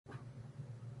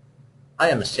I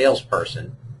am a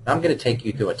salesperson, and I'm going to take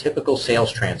you through a typical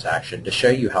sales transaction to show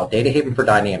you how Datahaven for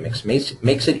Dynamics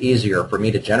makes it easier for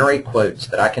me to generate quotes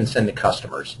that I can send to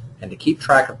customers and to keep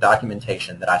track of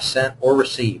documentation that I sent or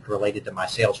received related to my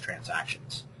sales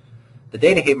transactions. The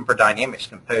Datahaven for Dynamics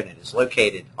component is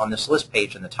located on this list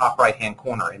page in the top right-hand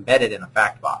corner, embedded in a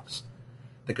fact box.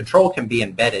 The control can be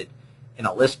embedded in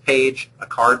a list page, a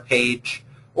card page,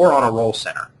 or on a roll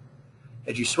center.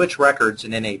 As you switch records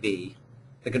in NAV,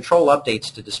 the control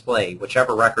updates to display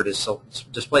whichever record is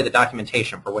display the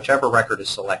documentation for whichever record is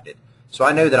selected. So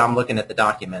I know that I'm looking at the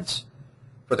documents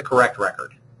for the correct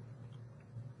record.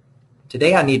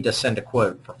 Today I need to send a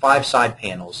quote for 5 side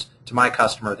panels to my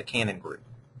customer, the Canon Group.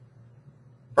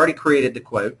 I've already created the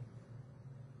quote.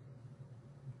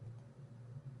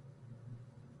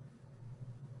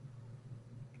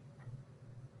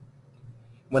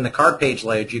 When the card page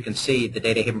loads, you can see the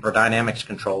Datahaven for Dynamics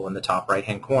control in the top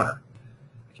right-hand corner.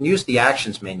 I can use the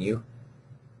Actions menu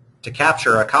to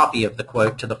capture a copy of the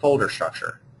quote to the folder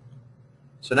structure.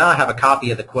 So now I have a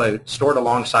copy of the quote stored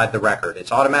alongside the record.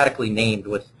 It's automatically named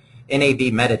with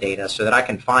NAV metadata so that I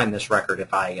can find this record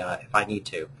if I need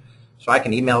to. So I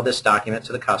can email this document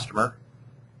to the customer.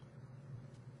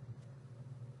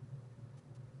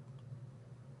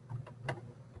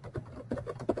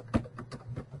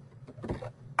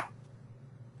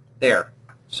 There.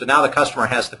 So now the customer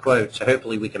has the quote, so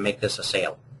hopefully we can make this a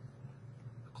sale.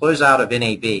 Close out of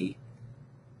NAV,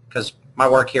 because my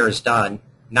work here is done.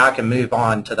 Now I can move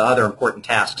on to the other important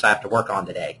tasks I have to work on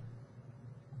today.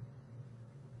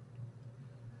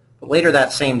 But later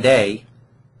that same day,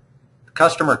 the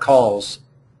customer calls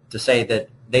to say that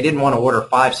they didn't want to order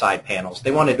 5 side panels.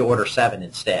 They wanted to order 7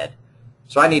 instead.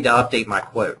 So I need to update my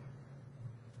quote.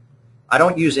 I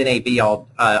don't use NAV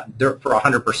for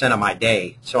 100% of my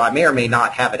day, so I may or may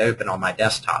not have it open on my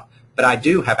desktop. But I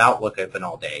do have Outlook open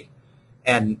all day.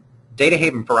 And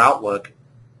Datahaven for Outlook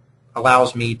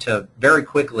allows me to very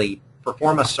quickly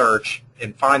perform a search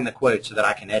and find the quote so that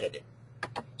I can edit it.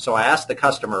 So I ask the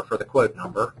customer for the quote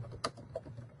number,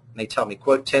 and they tell me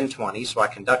quote 1020, so I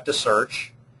conduct a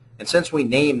search. And since we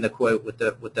named the quote with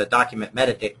the document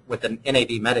metadata, with the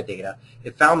NAV metadata,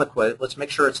 it found the quote. Let's make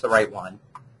sure it's the right one.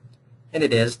 And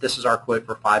it is. This is our quote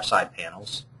for 5 side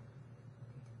panels.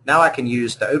 Now I can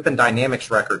use the Open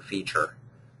Dynamics Record feature,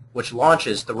 which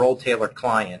launches the role-tailored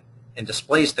client and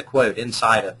displays the quote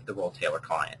inside of the role-tailored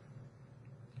client.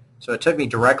 So it took me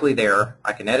directly there.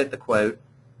 I can edit the quote,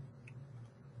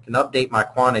 can update my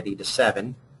quantity to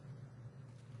 7.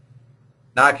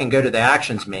 Now I can go to the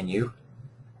Actions menu.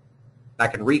 I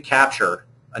can recapture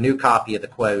a new copy of the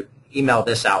quote, email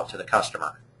this out to the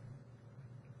customer.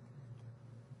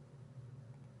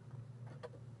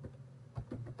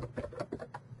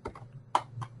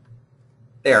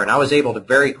 There, and I was able to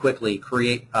very quickly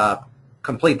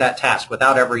complete that task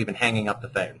without ever even hanging up the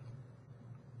phone.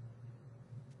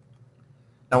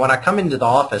 Now, when I come into the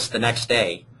office the next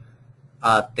day,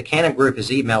 the Canon Group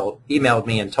has emailed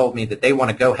me and told me that they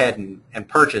want to go ahead and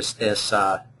purchase this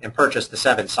and purchase the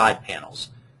 7 side panels.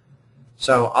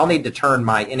 So I'll need to turn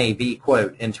my NAV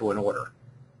quote into an order.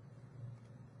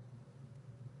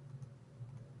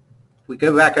 If we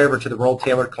go back over to the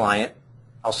role-tailored client,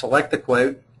 I'll select the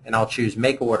quote and I'll choose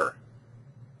Make Order.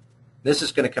 This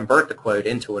is going to convert the quote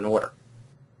into an order.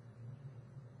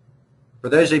 For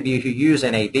those of you who use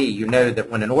NAV, you know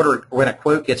that when a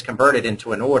quote gets converted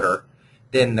into an order,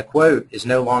 then the quote is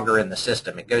no longer in the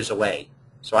system. It goes away.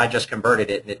 So I just converted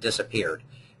it and it disappeared.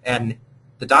 And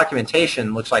the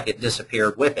documentation looks like it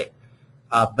disappeared with it.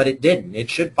 But it didn't. It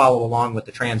should follow along with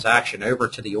the transaction over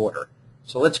to the order.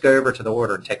 So let's go over to the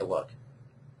order and take a look.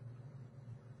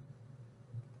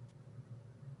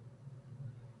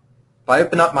 If I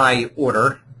open up my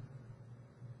order,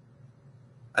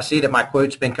 I see that my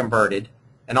quote's been converted,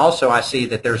 and also I see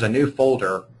that there's a new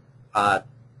folder,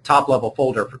 top-level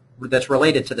folder, that's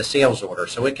related to the sales order,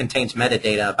 so it contains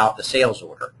metadata about the sales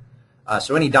order.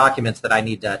 So any documents that I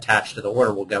need to attach to the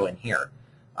order will go in here.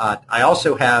 I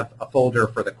also have a folder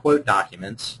for the quote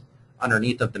documents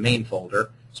underneath of the main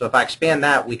folder, so if I expand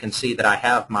that, we can see that I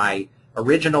have my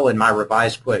original and my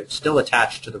revised quote still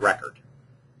attached to the record.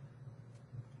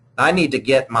 I need to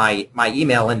get my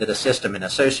email into the system and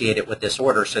associate it with this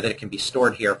order so that it can be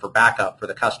stored here for backup for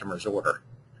the customer's order.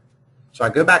 So I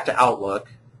go back to Outlook.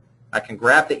 I can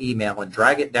grab the email and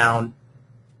drag it down.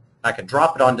 I can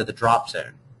drop it onto the drop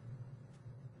zone.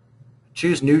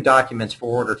 Choose New Documents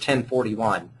for Order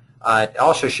 1041. It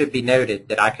also should be noted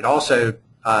that I could also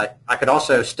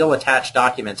still attach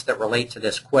documents that relate to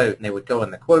this quote, and they would go in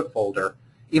the quote folder,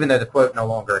 even though the quote no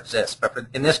longer exists. But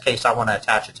in this case, I want to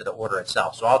attach it to the order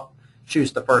itself. So I'll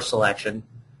choose the first selection,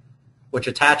 which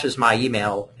attaches my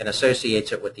email and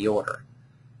associates it with the order.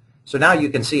 So now you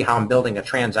can see how I'm building a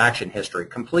transaction history,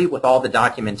 complete with all the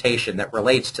documentation that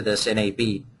relates to this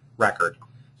NAV record.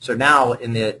 So now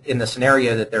in the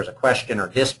scenario that there's a question or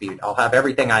dispute, I'll have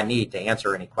everything I need to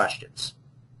answer any questions.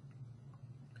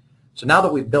 So now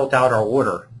that we've built out our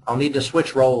order, I'll need to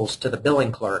switch roles to the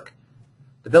billing clerk.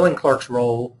 The billing clerk's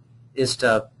role is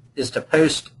to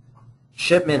post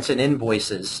shipments and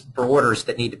invoices for orders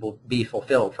that need to be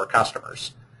fulfilled for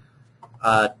customers.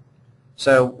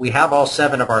 So we have all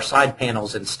 7 of our side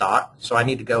panels in stock, so I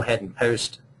need to go ahead and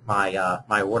post my,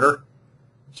 my order.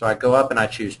 So I go up and I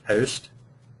choose Post.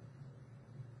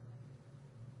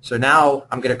 So now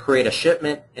I'm going to create a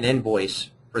shipment and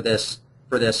invoice for this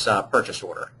purchase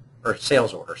order, or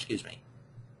sales order, excuse me.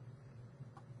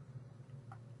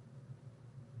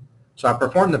 So I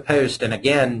perform the post, and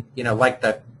again, you know, like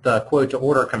the quote to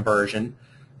order conversion,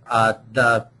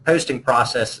 the posting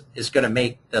process is going to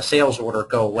make the sales order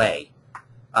go away,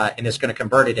 and it's going to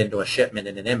convert it into a shipment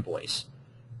and an invoice.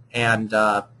 And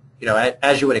you know,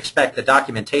 as you would expect, the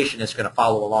documentation is going to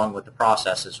follow along with the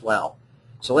process as well.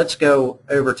 So let's go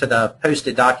over to the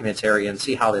posted documents area and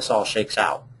see how this all shakes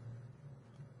out.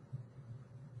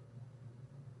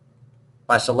 If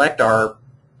I select our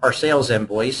sales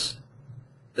invoice,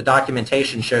 the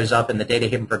documentation shows up in the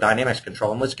Datahaven for Dynamics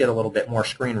Control. And let's get a little bit more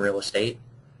screen real estate.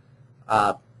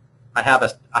 I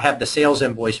have the sales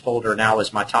invoice folder now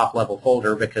as my top level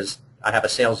folder because I have a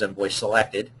sales invoice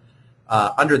selected.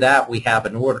 Under that, we have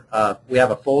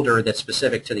a folder that's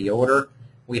specific to the order.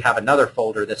 We have another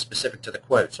folder that's specific to the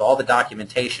quote. So all the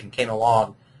documentation came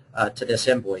along to this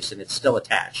invoice, and it's still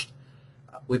attached.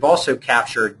 We've also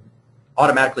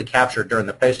automatically captured during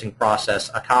the posting process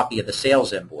a copy of the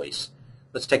sales invoice.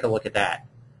 Let's take a look at that.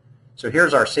 So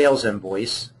here's our sales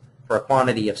invoice for a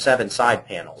quantity of 7 side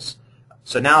panels.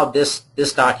 So now this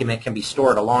document can be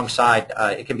stored alongside,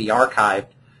 it can be archived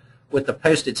with the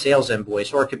posted sales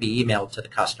invoice, or it could be emailed to the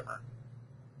customer.